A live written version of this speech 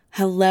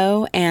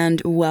Hello and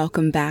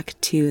welcome back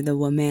to the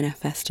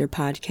Womanifestor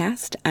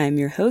podcast. I'm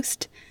your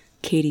host,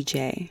 Katie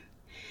J.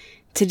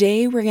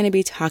 Today we're going to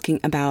be talking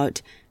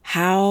about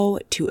how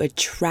to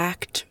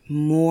attract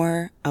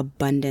more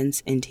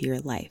abundance into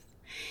your life.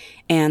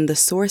 And the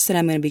source that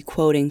I'm going to be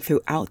quoting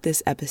throughout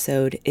this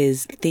episode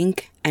is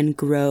Think and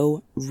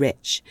Grow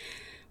Rich,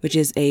 which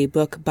is a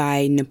book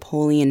by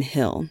Napoleon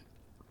Hill.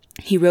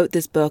 He wrote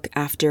this book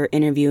after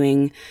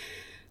interviewing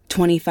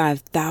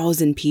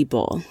 25,000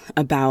 people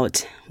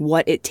about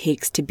what it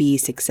takes to be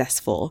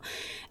successful.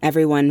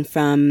 Everyone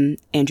from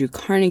Andrew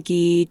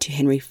Carnegie to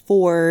Henry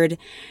Ford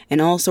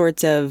and all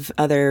sorts of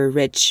other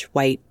rich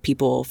white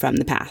people from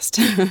the past.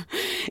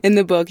 In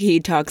the book, he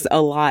talks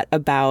a lot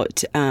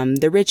about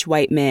the rich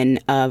white men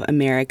of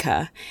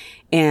America.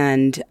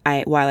 And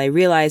while I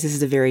realize this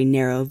is a very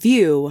narrow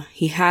view,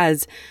 he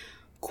has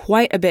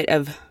quite a bit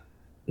of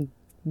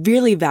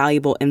really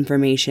valuable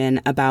information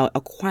about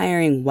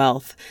acquiring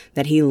wealth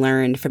that he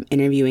learned from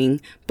interviewing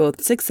both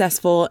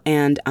successful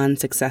and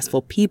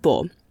unsuccessful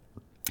people.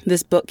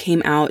 This book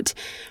came out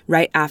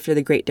right after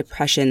the Great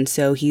Depression,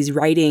 so he's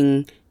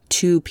writing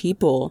to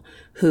people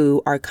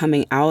who are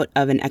coming out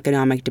of an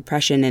economic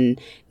depression and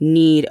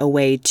need a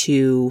way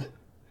to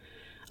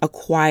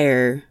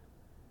acquire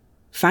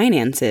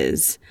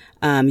finances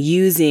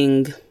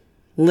using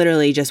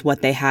literally just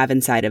what they have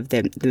inside of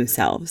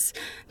themselves,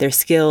 their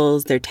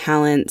skills, their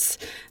talents,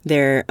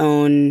 their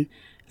own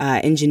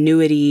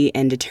ingenuity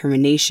and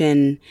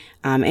determination,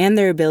 and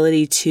their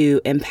ability to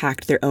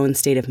impact their own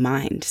state of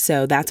mind.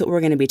 So that's what we're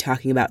going to be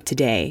talking about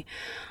today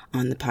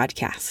on the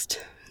podcast.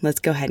 Let's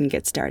go ahead and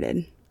get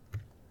started.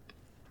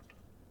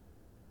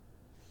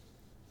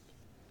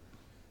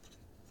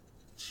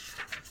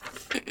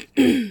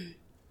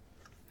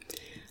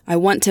 I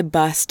want to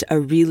bust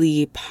a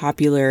really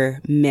popular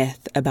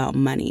myth about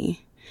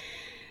money,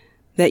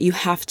 that you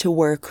have to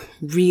work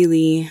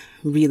really,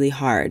 really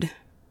hard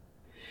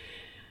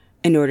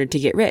in order to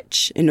get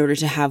rich, in order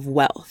to have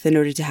wealth, in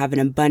order to have an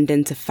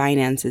abundance of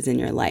finances in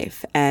your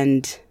life.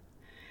 And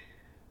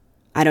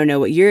I don't know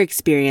what your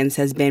experience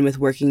has been with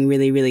working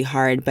really, really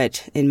hard,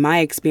 but in my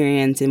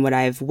experience and what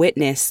I've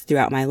witnessed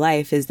throughout my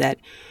life is that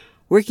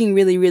working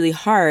really, really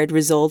hard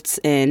results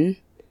in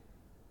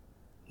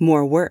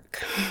more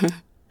work.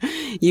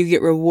 You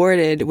get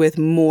rewarded with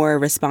more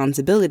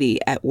responsibility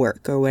at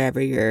work or whatever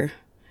your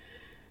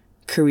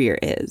career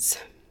is.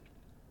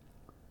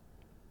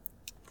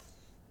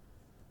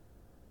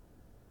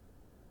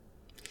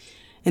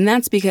 And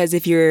that's because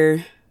if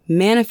you're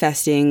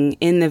manifesting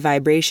in the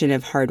vibration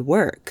of hard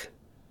work,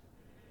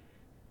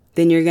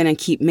 then you're going to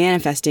keep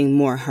manifesting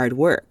more hard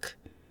work.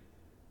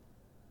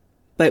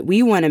 But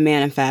we want to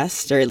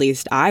manifest, or at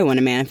least I want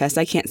to manifest,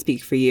 I can't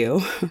speak for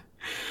you.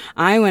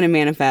 I want to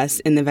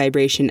manifest in the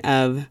vibration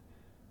of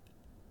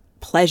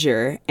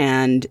pleasure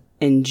and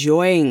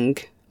enjoying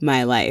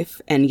my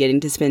life and getting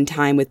to spend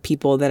time with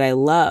people that I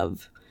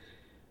love,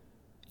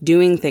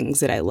 doing things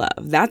that I love.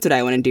 That's what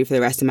I want to do for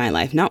the rest of my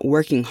life, not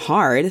working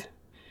hard.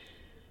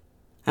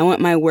 I want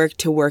my work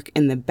to work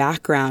in the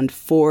background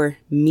for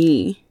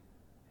me.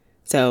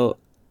 So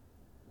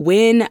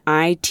when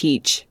I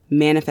teach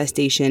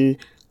manifestation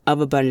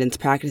of abundance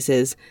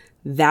practices,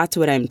 that's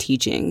what I'm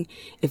teaching.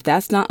 If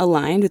that's not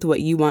aligned with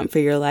what you want for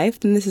your life,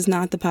 then this is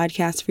not the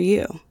podcast for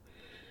you.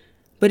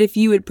 But if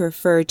you would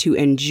prefer to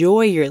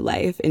enjoy your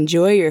life,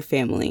 enjoy your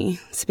family,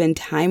 spend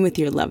time with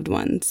your loved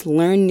ones,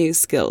 learn new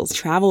skills,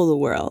 travel the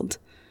world,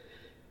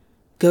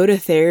 go to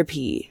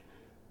therapy,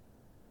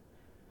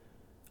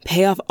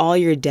 pay off all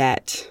your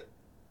debt,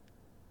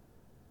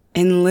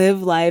 and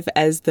live life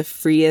as the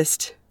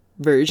freest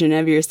version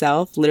of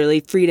yourself, literally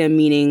freedom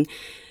meaning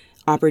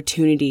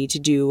opportunity to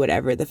do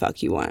whatever the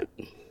fuck you want.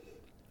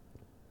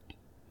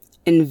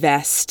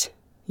 Invest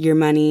your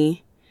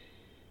money.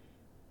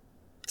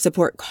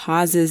 Support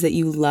causes that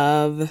you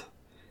love.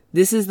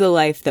 This is the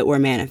life that we're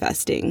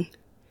manifesting.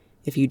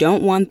 If you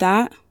don't want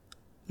that,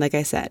 like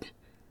I said,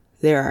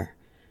 there are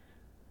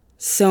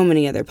so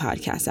many other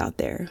podcasts out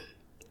there.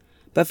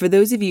 But for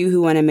those of you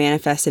who want to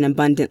manifest an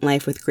abundant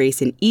life with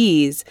grace and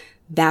ease,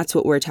 that's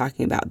what we're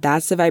talking about.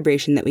 That's the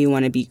vibration that we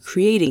want to be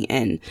creating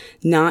in,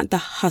 not the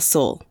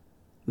hustle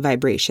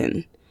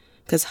vibration,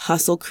 because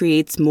hustle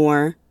creates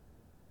more,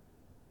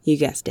 you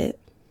guessed it,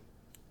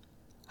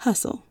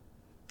 hustle.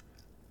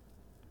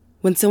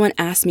 When someone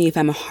asks me if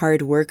I'm a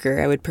hard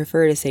worker, I would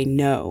prefer to say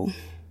no,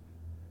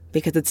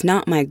 because it's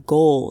not my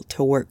goal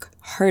to work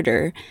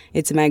harder.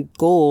 It's my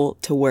goal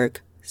to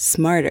work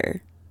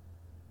smarter.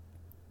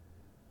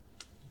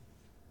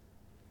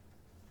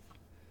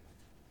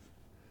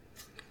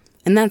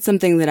 And that's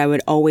something that I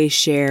would always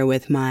share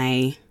with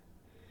my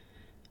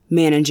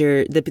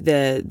manager,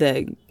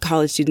 the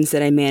college students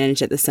that I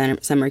manage at the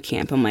summer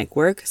camp. I'm like,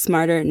 work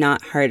smarter,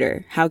 not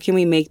harder. How can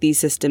we make these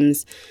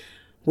systems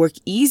work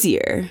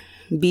easier,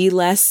 be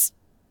less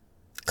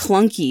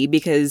clunky?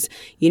 Because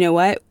you know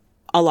what?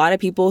 A lot of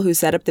people who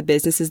set up the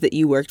businesses that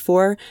you worked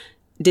for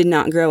did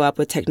not grow up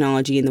with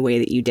technology in the way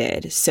that you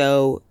did.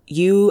 So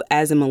you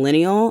as a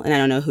millennial, and I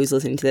don't know who's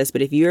listening to this,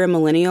 but if you're a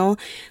millennial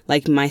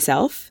like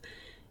myself,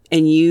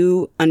 and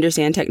you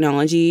understand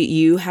technology,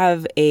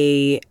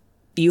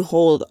 you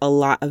hold a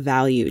lot of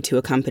value to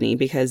a company,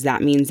 because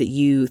that means that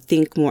you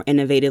think more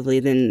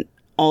innovatively than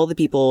all the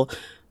people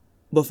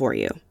before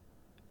you.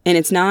 And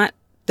it's not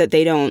that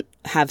they don't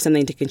have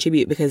something to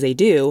contribute, because they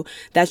do.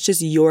 That's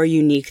just your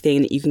unique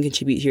thing that you can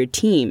contribute to your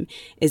team,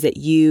 is that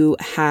you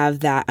have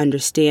that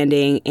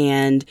understanding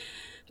and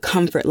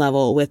comfort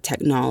level with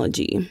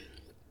technology.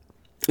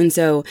 And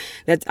so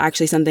that's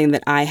actually something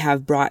that I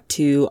have brought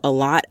to a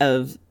lot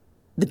of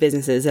the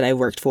businesses that I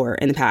worked for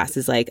in the past,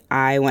 is like,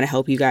 I want to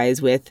help you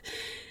guys with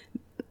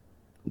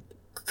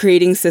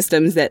creating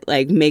systems that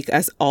like make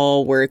us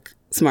all work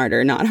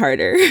smarter, not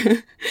harder.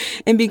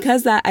 And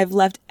because that, I've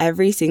left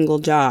every single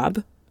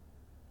job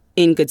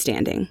in good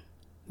standing,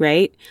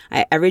 right?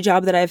 Every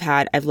job that I've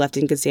had, I've left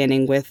in good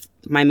standing with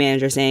my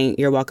manager saying,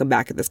 you're welcome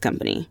back at this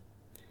company.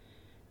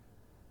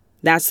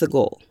 That's the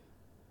goal.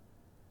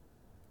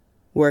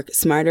 Work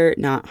smarter,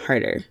 not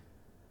harder.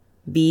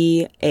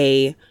 Be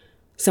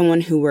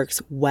someone who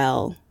works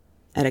well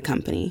at a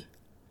company.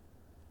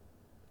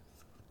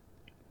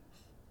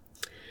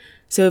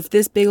 So if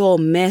this big old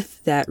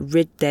myth that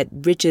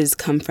riches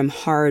come from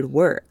hard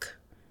work,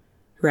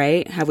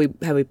 right? We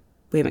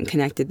haven't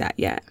connected that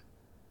yet.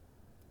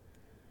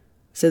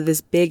 So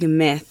this big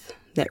myth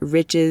that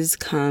riches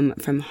come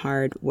from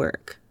hard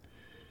work.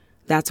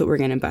 That's what we're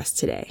going to bust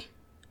today.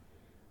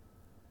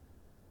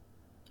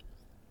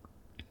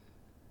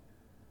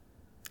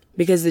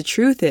 Because the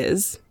truth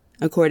is,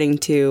 according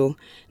to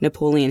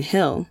Napoleon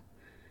Hill,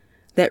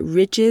 that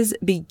riches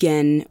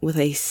begin with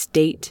a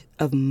state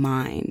of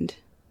mind.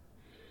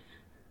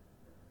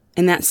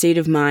 And that state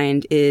of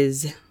mind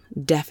is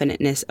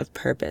definiteness of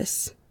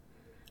purpose,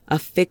 a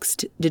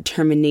fixed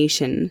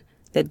determination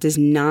that does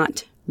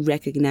not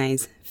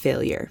recognize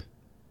failure.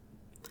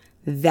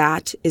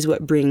 That is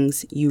what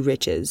brings you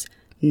riches,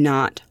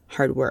 not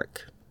hard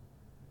work.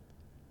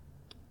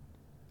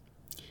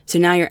 So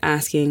now you're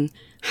asking,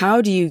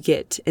 how do you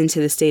get into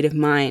the state of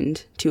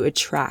mind to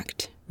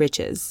attract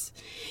riches?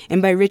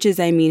 And by riches,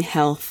 I mean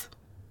health,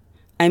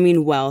 I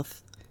mean wealth,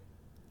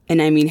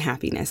 and I mean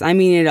happiness. I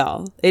mean it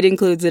all. It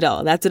includes it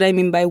all. That's what I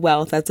mean by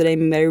wealth. That's what I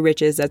mean by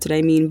riches. That's what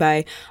I mean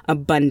by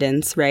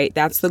abundance, right?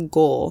 That's the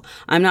goal.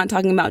 I'm not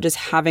talking about just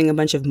having a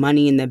bunch of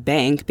money in the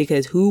bank,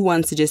 because who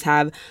wants to just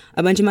have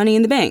a bunch of money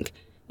in the bank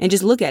and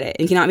just look at it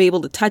and cannot be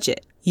able to touch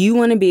it? You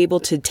want to be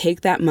able to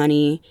take that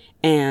money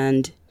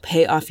and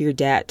pay off your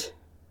debt,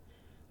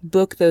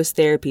 book those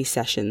therapy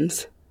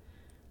sessions,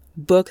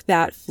 book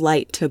that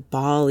flight to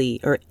Bali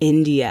or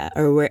India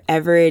or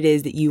wherever it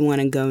is that you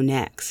want to go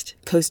next.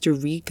 Costa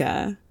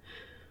Rica.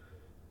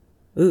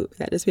 Ooh,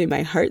 that just made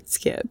my heart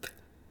skip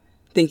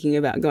thinking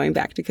about going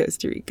back to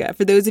Costa Rica.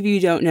 For those of you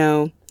who don't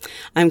know,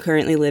 I'm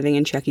currently living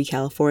in Truckee,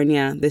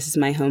 California. This is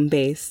my home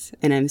base,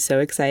 and I'm so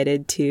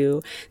excited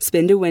to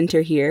spend a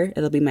winter here.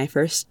 It'll be my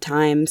first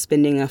time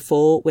spending a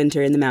full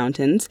winter in the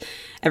mountains.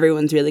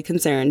 Everyone's really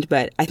concerned,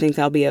 but I think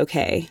I'll be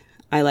okay.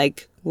 I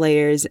like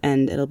layers,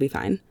 and it'll be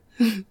fine.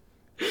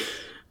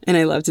 And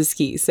I love to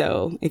ski.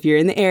 So if you're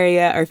in the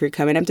area, or if you're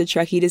coming up to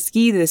Truckee to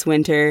ski this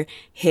winter,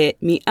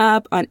 hit me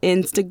up on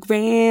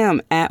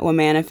Instagram at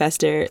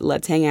Womanifester.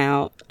 Let's hang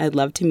out. I'd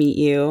love to meet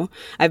you.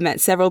 I've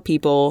met several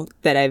people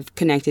that I've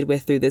connected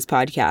with through this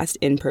podcast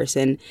in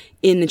person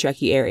in the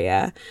Truckee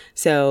area.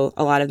 So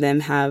a lot of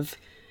them have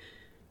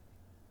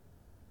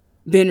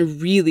been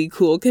really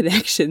cool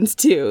connections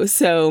too.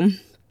 So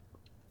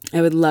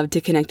I would love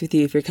to connect with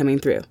you if you're coming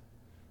through.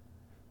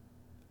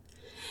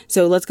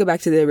 So let's go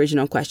back to the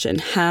original question.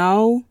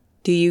 How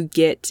do you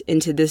get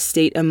into this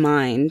state of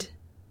mind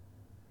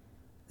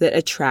that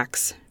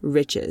attracts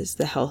riches,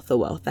 the health, the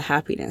wealth, the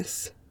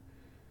happiness?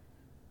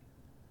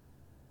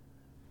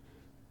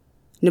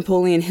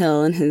 Napoleon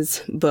Hill, in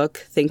his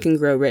book, Think and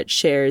Grow Rich,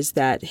 shares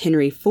that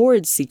Henry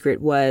Ford's secret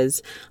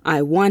was,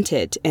 I want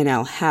it and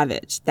I'll have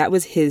it. That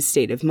was his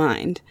state of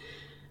mind.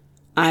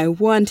 I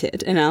want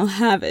it and I'll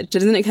have it.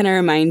 Doesn't it kind of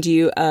remind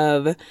you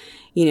of,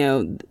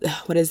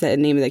 what is that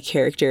name of the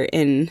character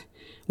in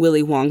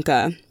Willy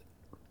Wonka?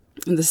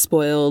 The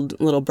spoiled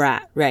little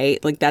brat,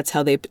 right? Like, that's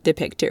how they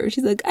depict her.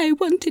 She's like, I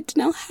want it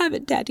and I'll have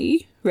it,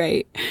 Daddy,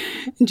 right?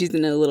 And she's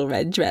in a little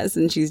red dress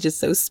and she's just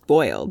so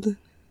spoiled.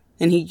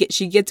 And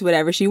she gets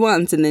whatever she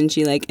wants, and then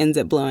she ends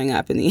up blowing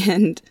up in the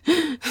end.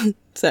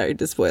 Sorry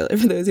to spoil it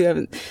for those who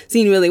haven't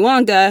seen Willy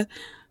Wonka.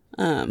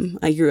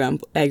 I grew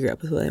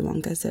up with Willy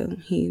Wonka, so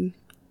he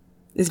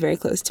is very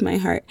close to my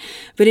heart.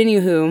 But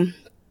anywho,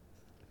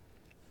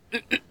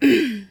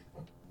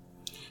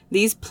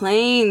 these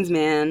planes,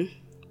 man.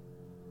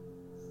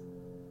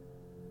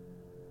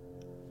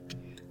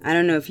 I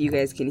don't know if you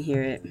guys can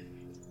hear it,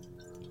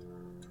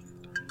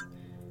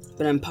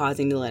 but I'm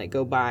pausing to let it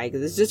go by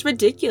because it's just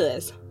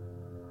ridiculous.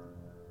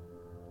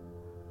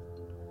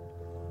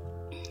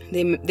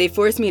 They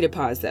forced me to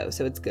pause though,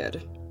 so it's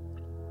good.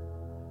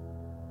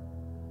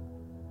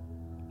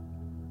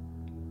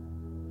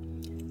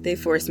 They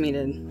forced me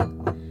to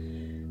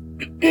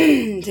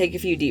take a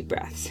few deep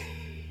breaths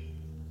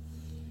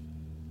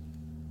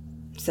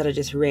instead of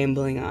just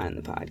rambling on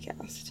the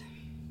podcast.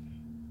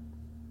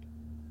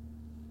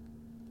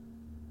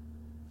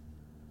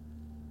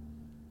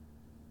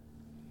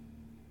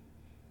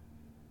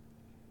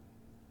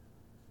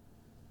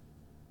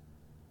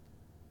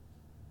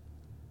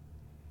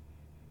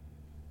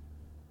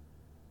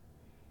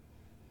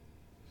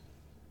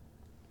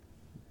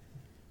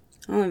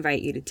 I'll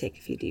invite you to take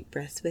a few deep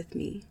breaths with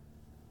me.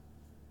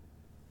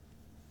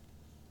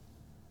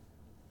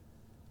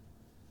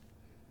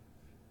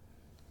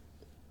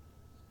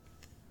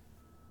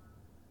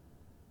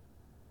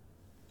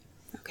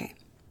 Okay.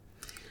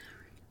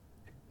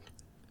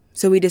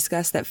 So we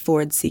discussed that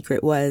Ford's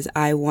secret was,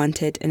 I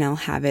want it and I'll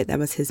have it. That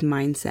was his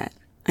mindset.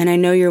 And I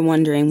know you're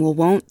wondering, well,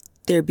 won't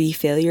there be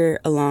failure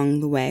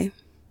along the way?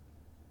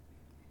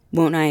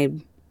 Won't I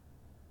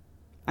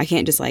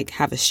can't just like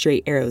have a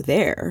straight arrow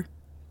there,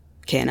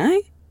 can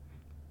I?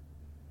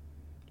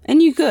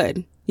 And you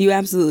could. You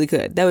absolutely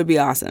could. That would be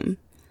awesome.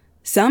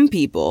 Some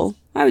people,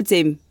 I would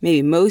say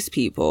maybe most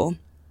people,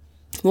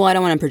 well, I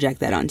don't want to project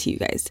that onto you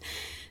guys.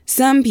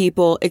 Some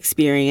people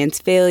experience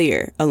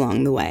failure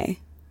along the way.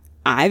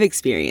 I've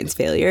experienced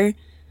failure.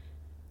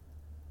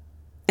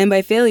 And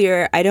by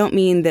failure, I don't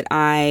mean that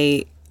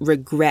I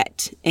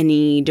regret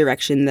any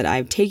direction that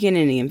I've taken,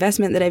 any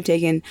investment that I've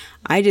taken.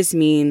 I just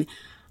mean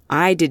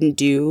I didn't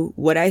do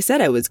what I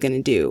said I was going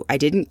to do. I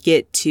didn't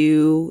get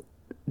to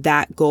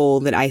that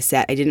goal that I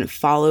set. I didn't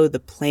follow the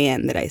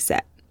plan that I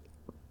set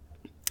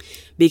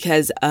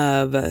because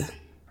of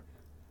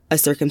a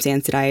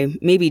circumstance that I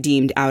maybe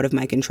deemed out of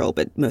my control,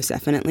 but most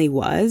definitely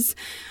was.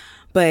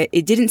 But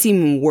it didn't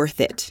seem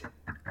worth it.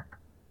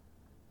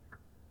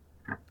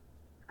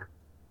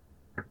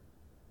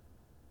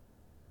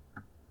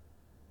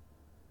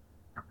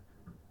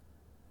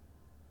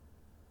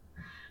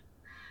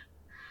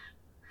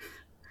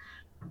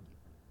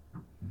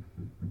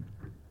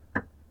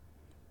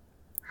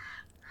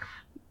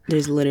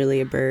 There's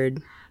literally a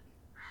bird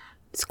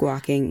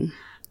squawking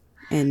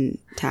and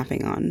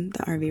tapping on the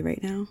RV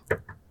right now.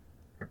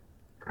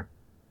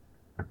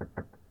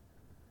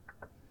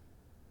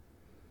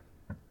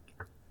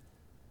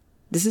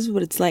 This is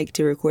what it's like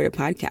to record a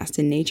podcast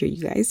in nature,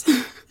 you guys.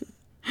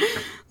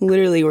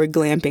 Literally, we're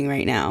glamping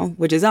right now,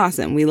 which is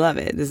awesome. We love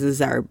it. This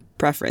is our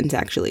preference,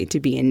 actually, to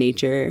be in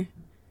nature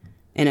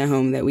in a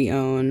home that we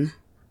own,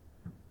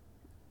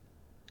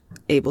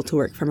 able to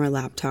work from our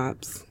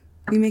laptops.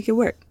 We make it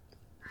work.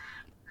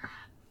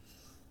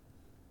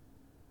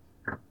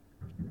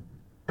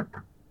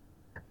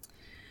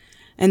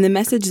 And the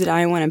message that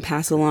I want to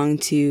pass along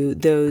to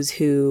those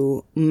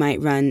who might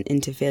run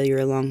into failure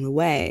along the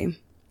way,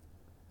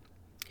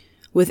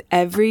 with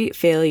every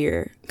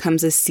failure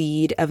comes a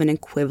seed of an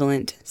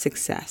equivalent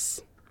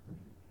success.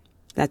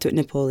 That's what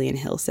Napoleon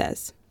Hill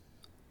says.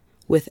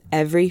 With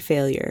every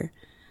failure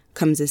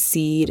comes a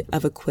seed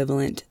of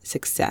equivalent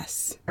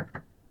success.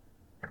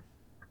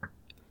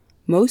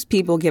 Most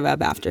people give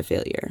up after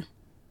failure.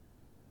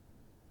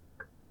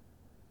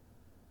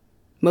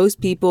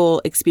 Most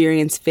people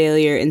experience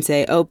failure and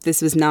say, oh,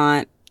 this was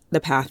not the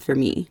path for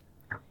me.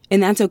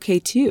 And that's okay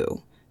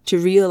too, to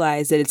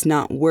realize that it's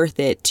not worth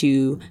it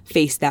to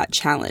face that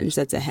challenge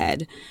that's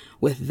ahead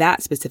with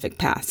that specific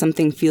path.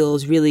 Something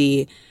feels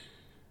really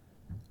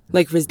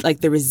like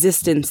the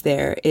resistance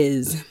there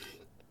is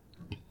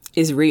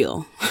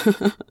real.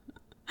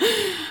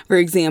 For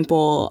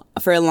example,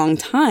 for a long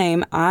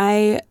time,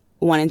 I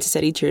wanted to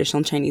study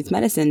traditional Chinese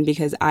medicine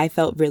because I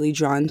felt really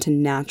drawn to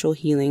natural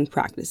healing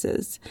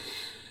practices.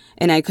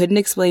 And I couldn't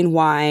explain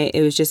why.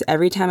 It was just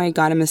every time I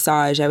got a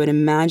massage, I would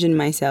imagine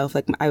myself,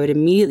 like I would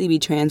immediately be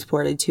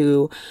transported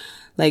to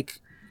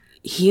like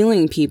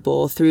healing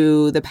people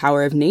through the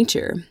power of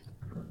nature.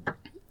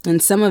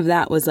 And some of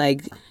that was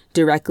like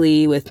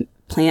directly with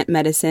plant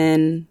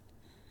medicine,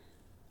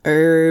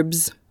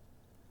 herbs.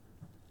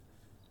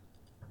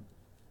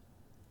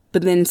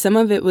 But then some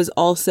of it was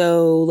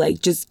also like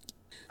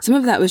some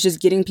of that was just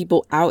getting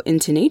people out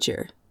into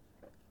nature.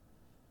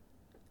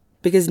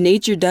 Because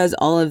nature does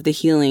all of the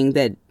healing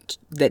that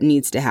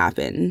needs to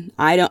happen.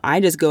 I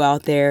just go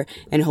out there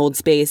and hold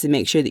space and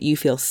make sure that you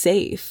feel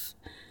safe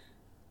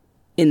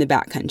in the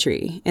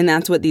backcountry. And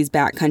that's what these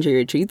backcountry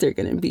retreats are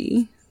going to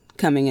be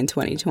coming in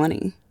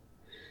 2020.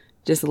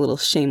 Just a little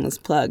shameless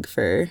plug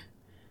for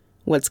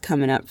what's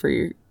coming up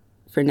for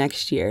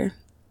next year.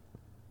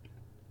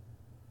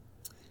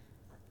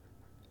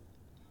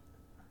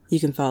 You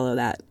can follow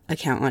that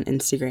account on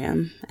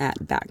Instagram at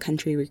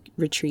Backcountry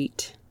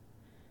Retreat.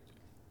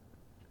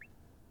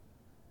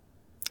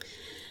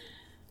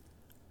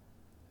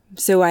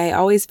 So I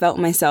always felt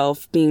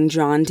myself being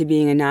drawn to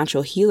being a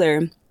natural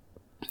healer.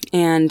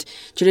 And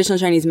traditional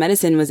Chinese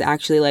medicine was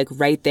actually like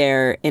right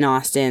there in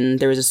Austin.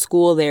 There was a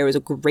school there. It was a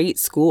great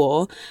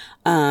school.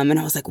 And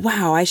I was like,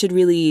 wow, I should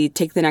really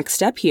take the next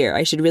step here.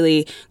 I should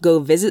really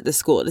go visit the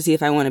school to see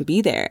if I want to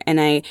be there.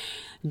 And I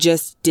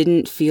just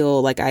didn't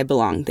feel like I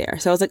belonged there.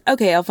 So I was like,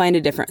 okay, I'll find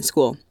a different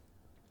school.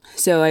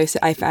 So I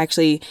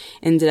actually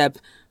ended up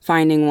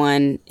finding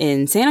one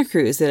in Santa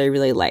Cruz that I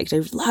really liked.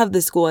 I love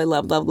the school. I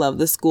love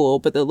the school,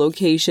 but the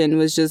location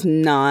was just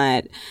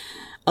not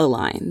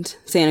aligned.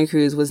 Santa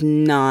Cruz was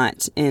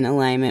not in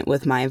alignment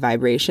with my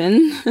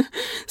vibration.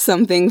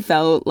 Something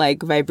felt like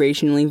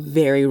vibrationally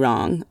very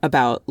wrong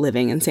about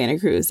living in Santa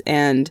Cruz.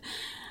 And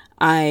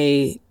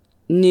I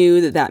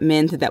knew that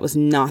meant that was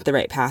not the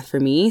right path for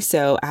me.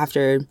 So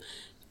after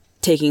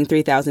taking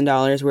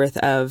 $3,000 worth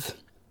of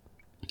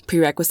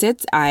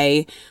prerequisites,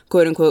 I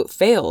quote unquote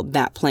failed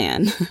that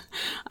plan.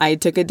 I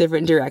took a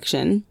different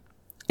direction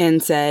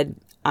and said,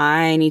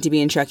 I need to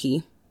be in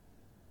Truckee.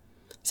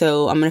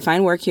 So I'm going to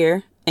find work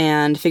here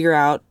and figure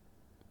out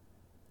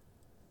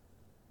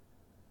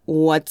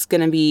what's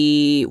going to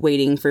be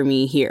waiting for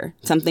me here.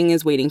 Something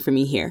is waiting for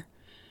me here.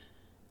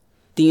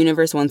 The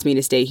universe wants me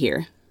to stay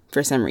here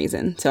for some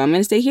reason. So I'm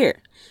going to stay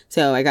here.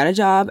 So I got a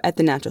job at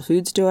the natural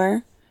food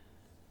store,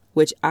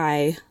 which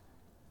I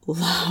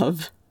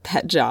love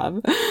that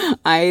job.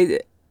 I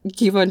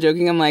keep on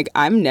joking. I'm like,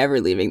 I'm never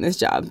leaving this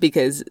job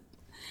because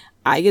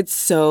I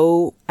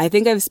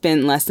think I've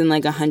spent less than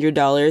like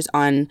 $100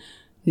 on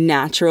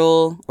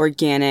natural,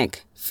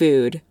 organic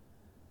food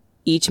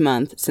each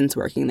month since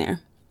working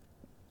there.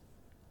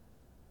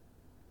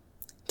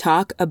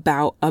 Talk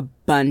about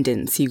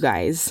abundance, you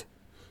guys.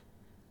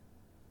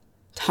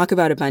 Talk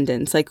about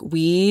abundance. Like,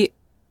 we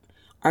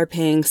are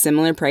paying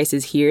similar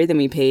prices here than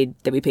we paid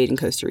in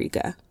Costa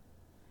Rica,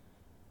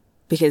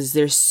 because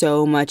there's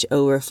so much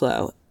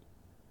overflow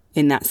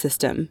in that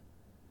system.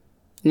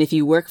 And if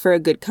you work for a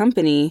good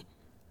company,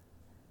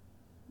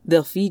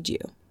 they'll feed you.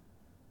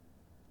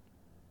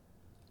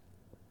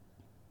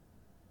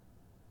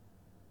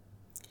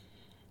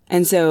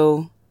 And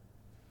so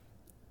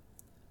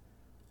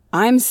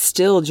I'm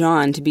still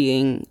drawn to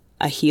being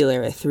a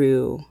healer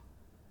through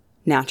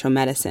natural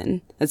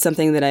medicine. That's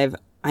something that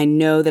I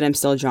know that I'm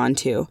still drawn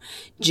to,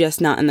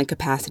 just not in the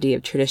capacity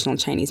of traditional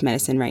Chinese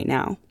medicine right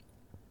now.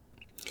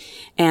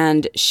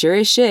 And sure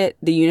as shit,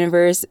 the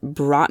universe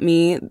brought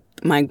me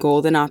my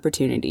golden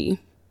opportunity,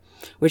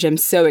 which I'm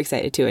so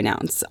excited to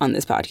announce on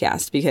this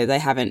podcast because I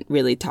haven't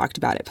really talked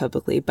about it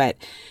publicly. But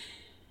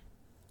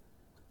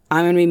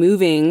I'm going to be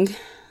moving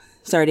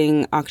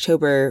starting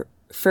October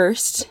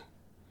 1st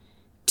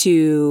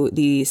to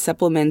the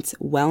supplements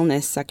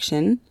wellness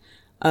section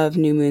of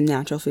New Moon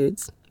Natural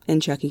Foods in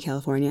Truckee,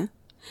 California.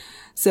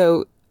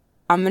 So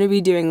I'm going to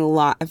be doing a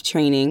lot of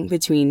training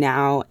between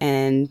now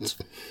and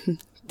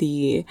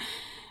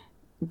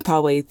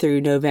probably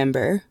through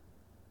November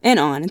and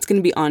on. It's going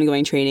to be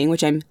ongoing training,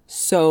 which I'm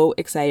so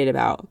excited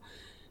about.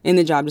 In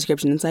the job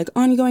description, it's like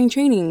ongoing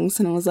trainings.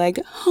 And I was like,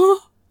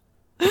 oh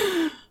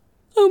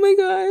my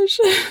gosh.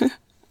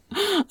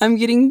 I'm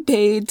getting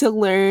paid to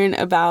learn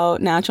about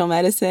natural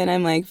medicine.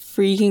 I'm like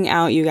freaking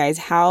out, you guys.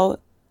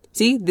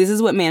 See, this is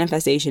what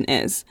manifestation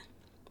is.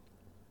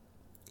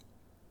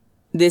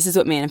 This is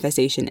what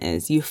manifestation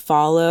is. You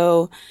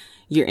follow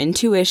your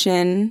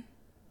intuition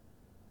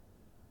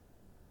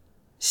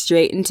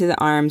straight into the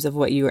arms of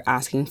what you were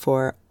asking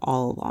for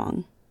all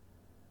along.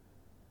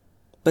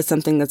 But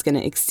something that's going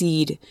to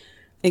exceed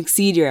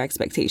your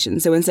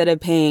expectations. So instead of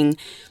going,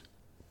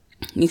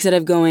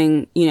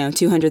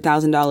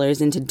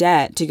 $200,000 into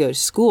debt to go to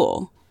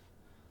school,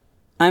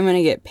 I'm going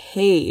to get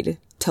paid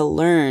to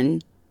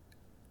learn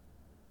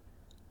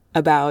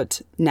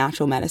about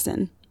natural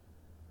medicine.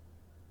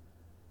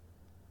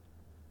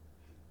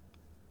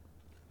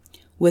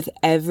 With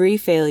every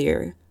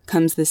failure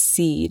comes the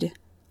seed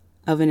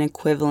of an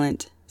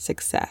equivalent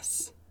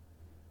success.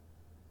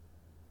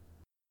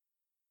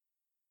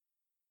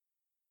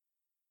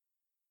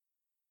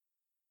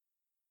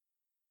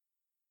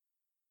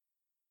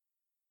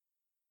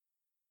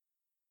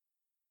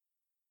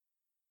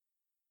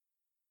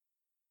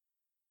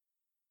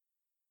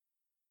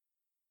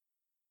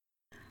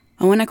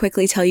 I want to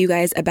quickly tell you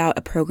guys about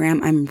a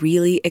program I'm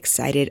really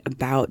excited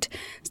about.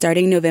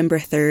 Starting November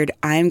 3rd,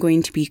 I'm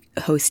going to be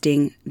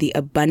hosting the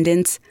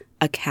Abundance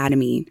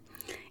Academy.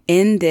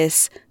 In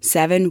this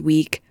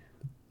 7-week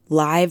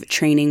live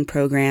training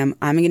program,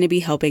 I'm going to be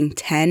helping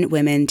 10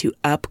 women to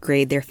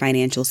upgrade their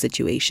financial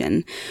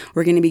situation.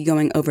 We're going to be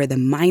going over the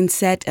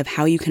mindset of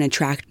how you can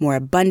attract more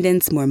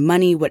abundance, more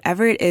money,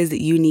 whatever it is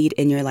that you need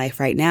in your life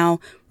right now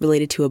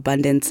related to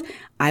abundance.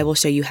 I will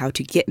show you how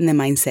to get in the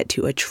mindset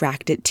to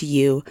attract it to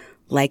you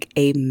like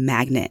a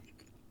magnet.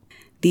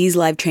 These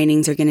live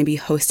trainings are going to be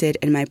hosted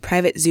in my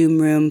private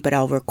Zoom room, but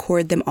I'll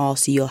record them all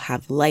so you'll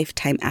have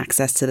lifetime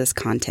access to this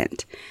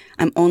content.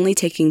 I'm only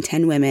taking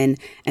 10 women,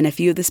 and a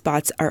few of the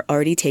spots are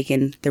already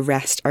taken. The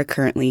rest are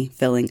currently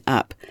filling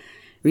up.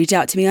 Reach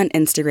out to me on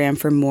Instagram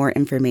for more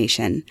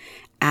information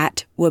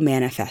at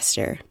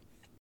Womanifester.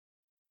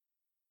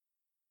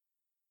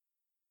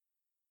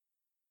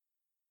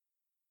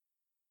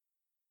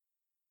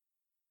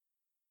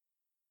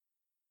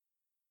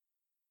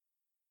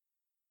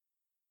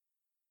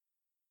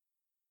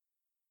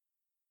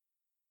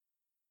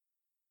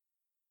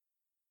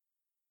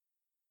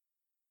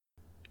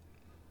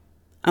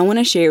 I want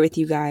to share with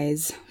you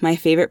guys my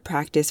favorite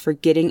practice for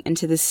getting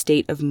into the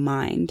state of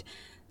mind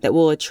that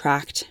will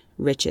attract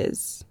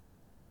riches.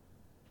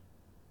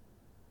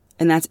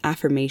 And that's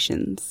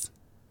affirmations.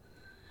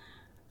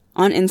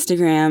 On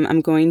Instagram, I'm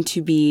going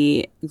to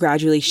be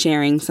gradually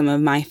sharing some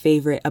of my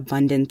favorite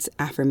abundance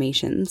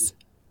affirmations.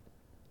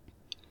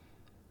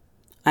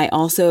 I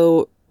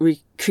also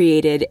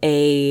created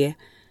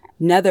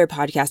another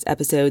podcast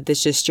episode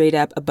that's just straight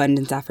up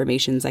abundance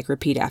affirmations, like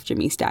repeat after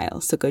me style.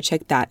 So go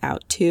check that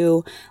out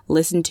too.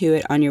 Listen to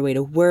it on your way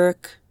to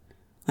work,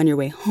 on your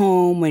way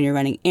home, when you're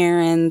running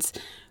errands.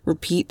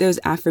 Repeat those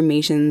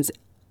affirmations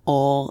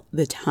all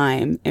the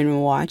time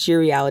and watch your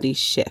reality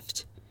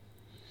shift.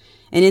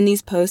 And in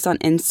these posts on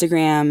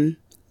Instagram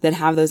that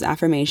have those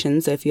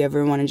affirmations, so if you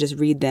ever want to just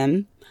read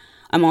them,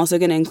 I'm also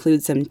going to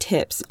include some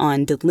tips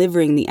on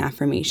delivering the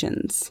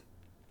affirmations.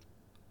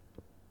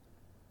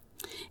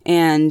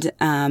 And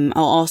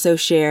I'll also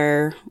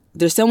share,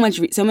 there's so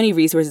many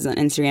resources on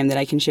Instagram that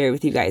I can share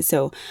with you guys.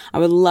 So I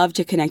would love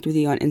to connect with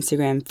you on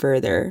Instagram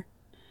further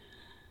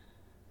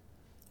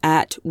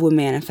at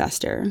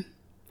Womanifester.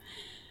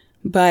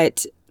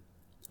 But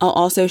I'll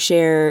also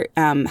share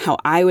how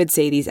I would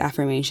say these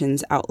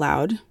affirmations out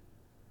loud,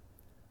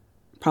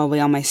 probably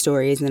on my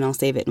stories, and then I'll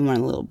save it in one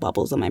of the little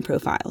bubbles on my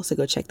profile. So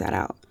go check that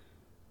out.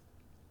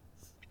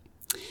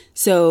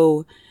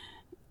 So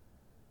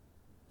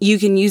you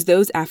can use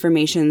those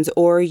affirmations,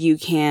 or you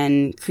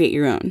can create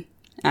your own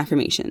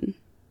affirmation.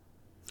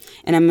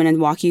 And I'm going to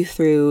walk you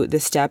through the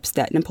steps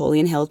that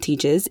Napoleon Hill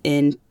teaches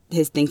in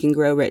his Think and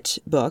Grow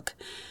Rich book,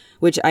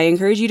 which I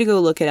encourage you to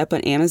go look it up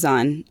on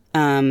Amazon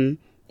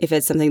if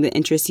it's something that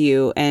interests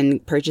you,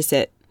 and purchase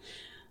it.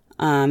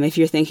 If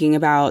you're thinking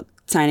about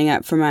signing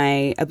up for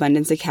my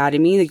Abundance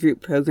Academy, the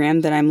group program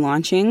that I'm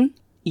launching,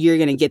 you're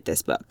going to get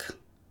this book.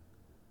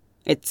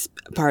 It's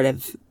part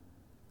of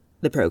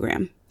the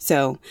program.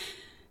 So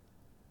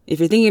if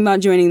you're thinking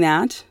about joining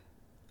that,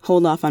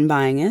 hold off on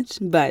buying it.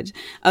 But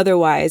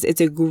otherwise,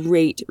 it's a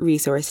great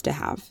resource to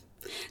have.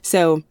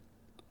 So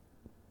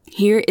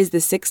here is the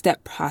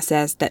 6-step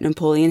process that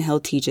Napoleon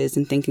Hill teaches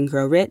in Think and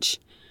Grow Rich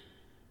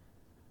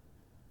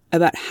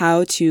about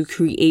how to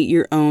create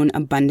your own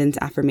abundance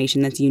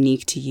affirmation that's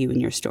unique to you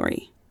and your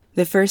story.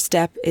 The first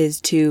step is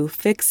to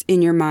fix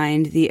in your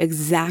mind the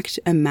exact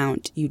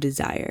amount you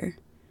desire.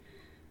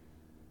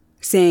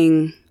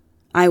 Saying,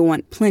 I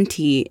want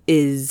plenty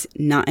is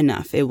not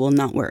enough. It will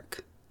not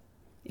work.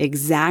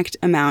 Exact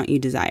amount you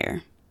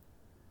desire.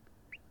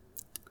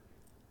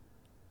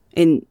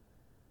 And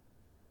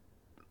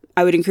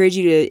I would encourage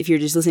you to, if you're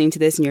just listening to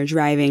this and you're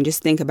driving,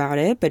 just think about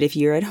it. But if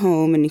you're at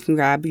home and you can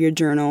grab your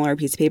journal or a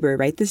piece of paper,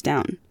 write this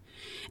down.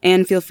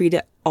 And feel free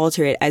to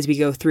alter it as we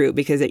go through,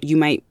 because you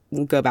might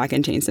go back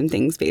and change some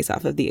things based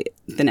off of the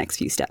next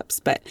few steps.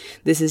 But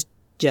this is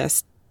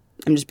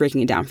I'm just breaking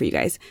it down for you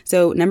guys.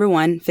 So number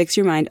 1, fix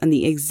your mind on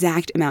the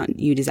exact amount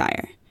you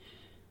desire.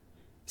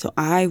 So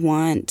I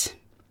want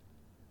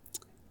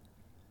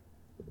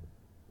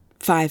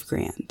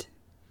 $5,000,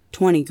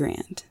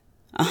 $20,000,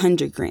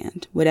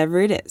 $100,000, whatever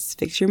it is,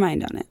 fix your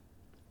mind on it.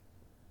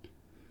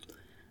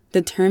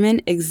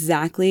 Determine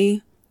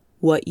exactly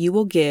what you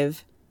will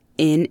give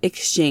in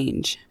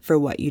exchange for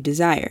what you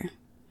desire.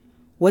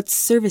 What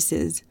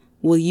services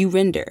will you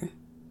render?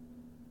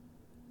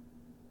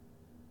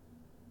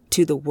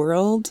 To the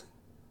world,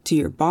 to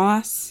your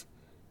boss,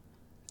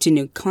 to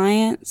new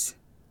clients?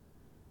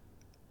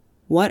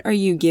 What are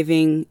you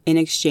giving in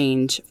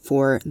exchange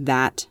for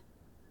that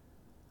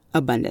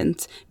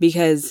abundance?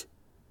 Because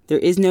there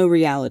is no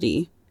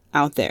reality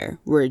out there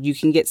where you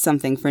can get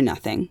something for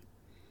nothing.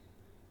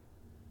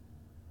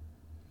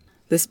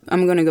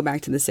 I'm going to go back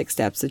to the 6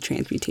 steps of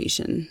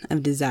transmutation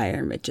of desire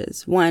and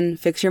riches. 1,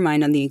 fix your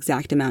mind on the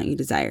exact amount you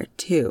desire.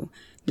 2,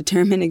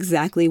 determine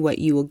exactly what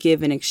you will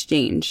give in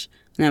exchange.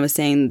 And I was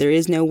saying there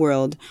is no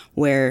world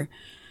where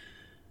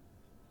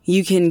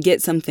you can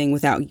get something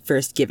without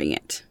first giving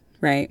it,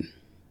 right?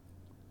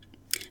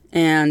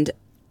 And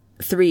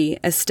 3,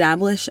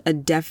 establish a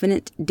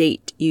definite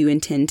date you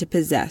intend to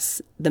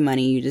possess the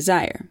money you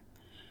desire.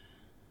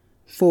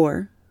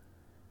 4,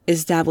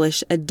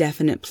 establish a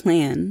definite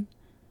plan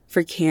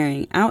for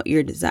carrying out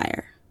your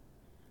desire.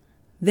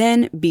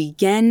 Then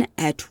begin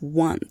at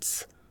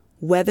once,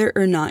 whether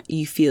or not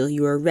you feel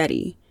you are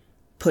ready.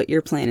 Put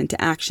your plan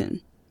into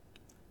action.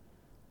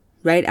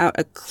 Write out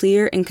a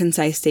clear and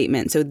concise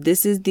statement. So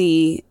this is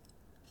the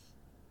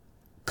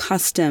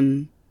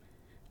custom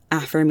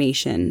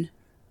affirmation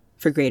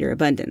for greater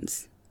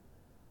abundance.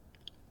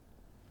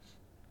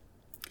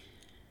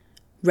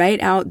 Write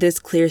out this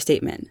clear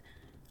statement.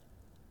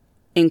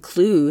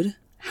 Include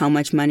how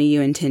much money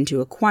you intend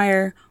to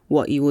acquire,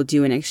 what you will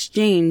do in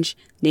exchange,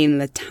 name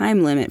the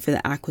time limit for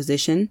the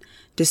acquisition,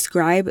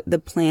 describe the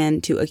plan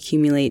to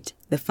accumulate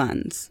the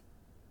funds.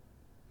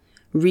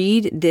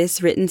 Read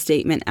this written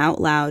statement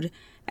out loud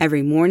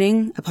every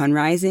morning upon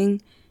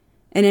rising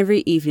and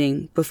every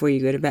evening before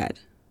you go to bed.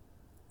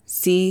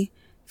 See,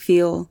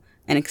 feel,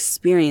 and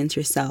experience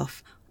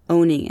yourself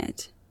owning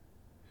it,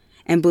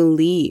 and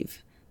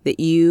believe that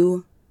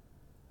you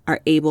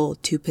are able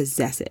to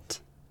possess it.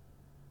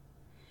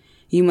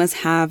 You must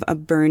have a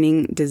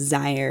burning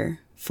desire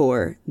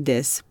for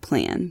this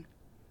plan.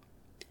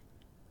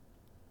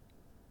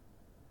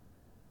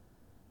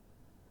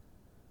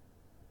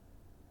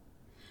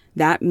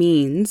 That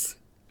means,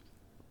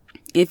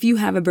 if you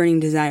have a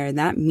burning desire,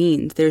 that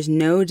means there's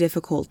no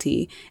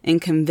difficulty in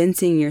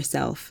convincing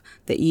yourself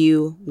that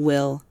you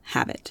will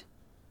have it.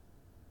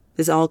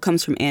 This all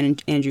comes from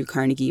Andrew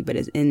Carnegie, but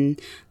is in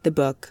the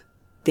book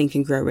Think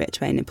and Grow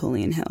Rich by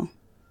Napoleon Hill.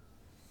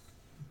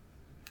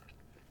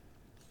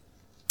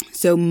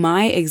 So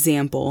my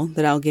example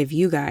that I'll give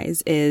you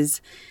guys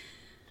is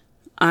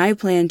I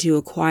plan to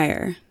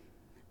acquire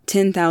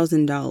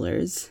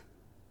 $10,000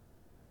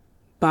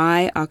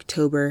 by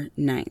October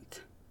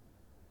 9th.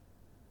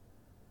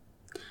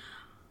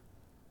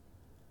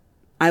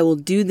 I will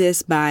do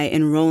this by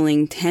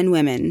enrolling 10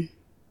 women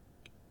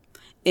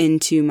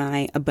into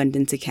my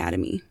Abundance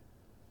Academy.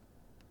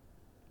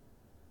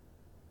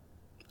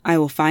 I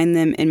will find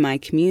them in my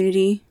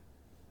community,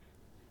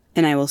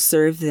 and I will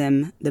serve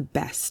them the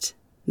best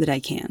that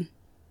I can.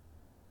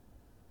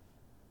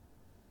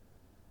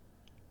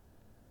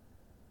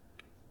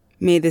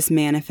 May this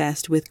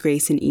manifest with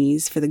grace and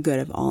ease for the good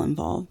of all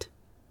involved.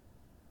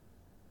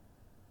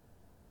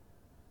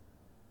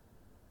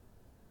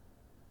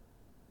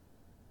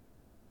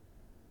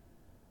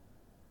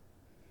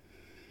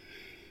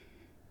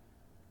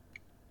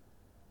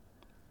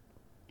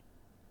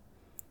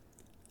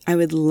 I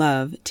would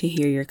love to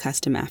hear your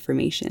custom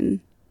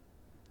affirmation.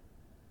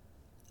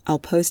 I'll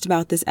post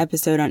about this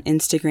episode on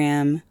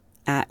Instagram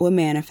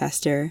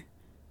 @WoManifester,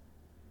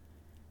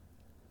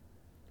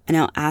 and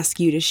I'll ask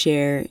you to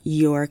share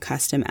your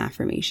custom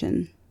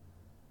affirmation.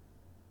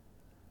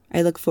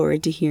 I look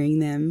forward to hearing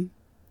them.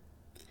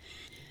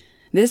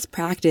 This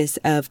practice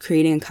of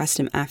creating a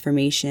custom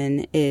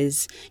affirmation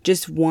is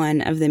just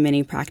one of the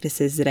many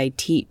practices that I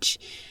teach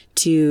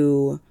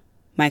to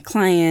my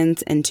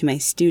clients and to my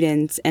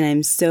students, and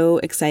I'm so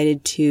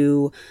excited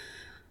to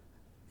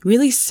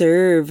really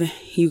serve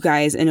you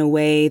guys in a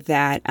way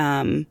that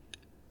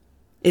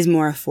is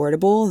more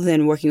affordable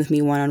than working with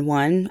me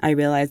one-on-one. I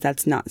realize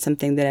that's not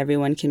something that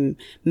everyone can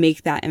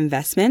make that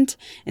investment,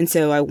 and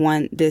so I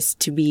want this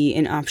to be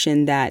an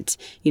option that,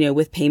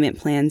 with payment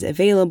plans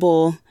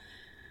available,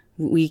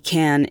 we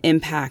can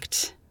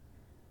impact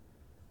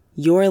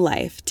your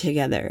life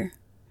together.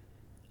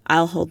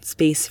 I'll hold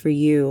space for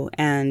you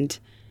and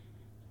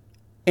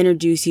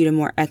introduce you to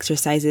more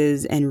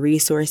exercises and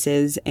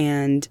resources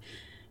and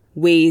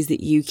ways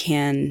that you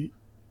can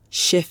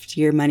shift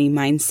your money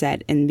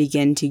mindset and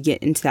begin to get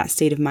into that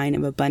state of mind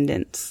of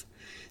abundance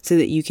so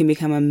that you can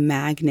become a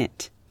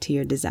magnet to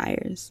your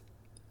desires.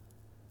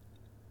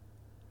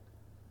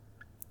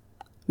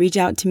 Reach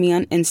out to me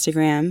on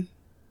Instagram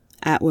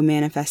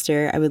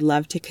 @WoManifester. I would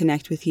love to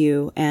connect with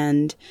you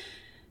and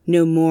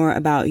know more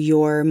about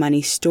your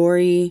money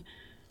story,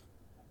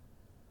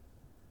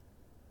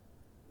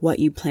 what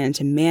you plan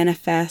to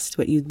manifest,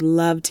 what you'd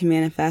love to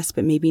manifest,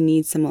 but maybe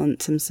need some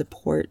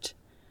support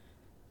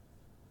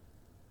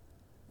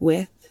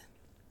with.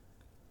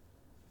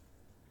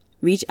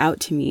 Reach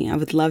out to me. I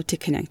would love to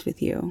connect with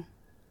you.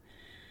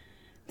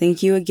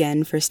 Thank you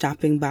again for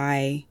stopping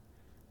by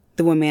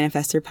the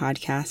WoManifester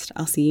podcast.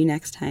 I'll see you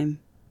next time.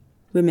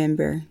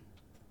 Remember,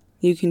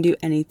 you can do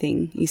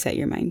anything you set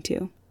your mind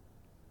to.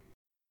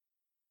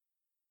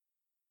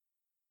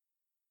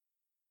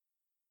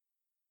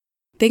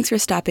 Thanks for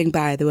stopping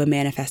by the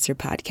WoManifester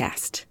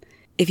podcast.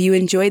 If you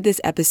enjoyed this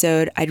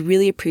episode, I'd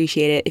really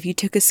appreciate it if you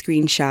took a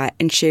screenshot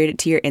and shared it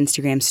to your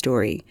Instagram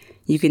story.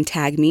 You can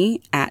tag me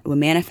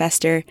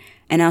 @WoManifester,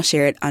 and I'll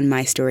share it on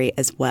my story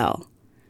as well.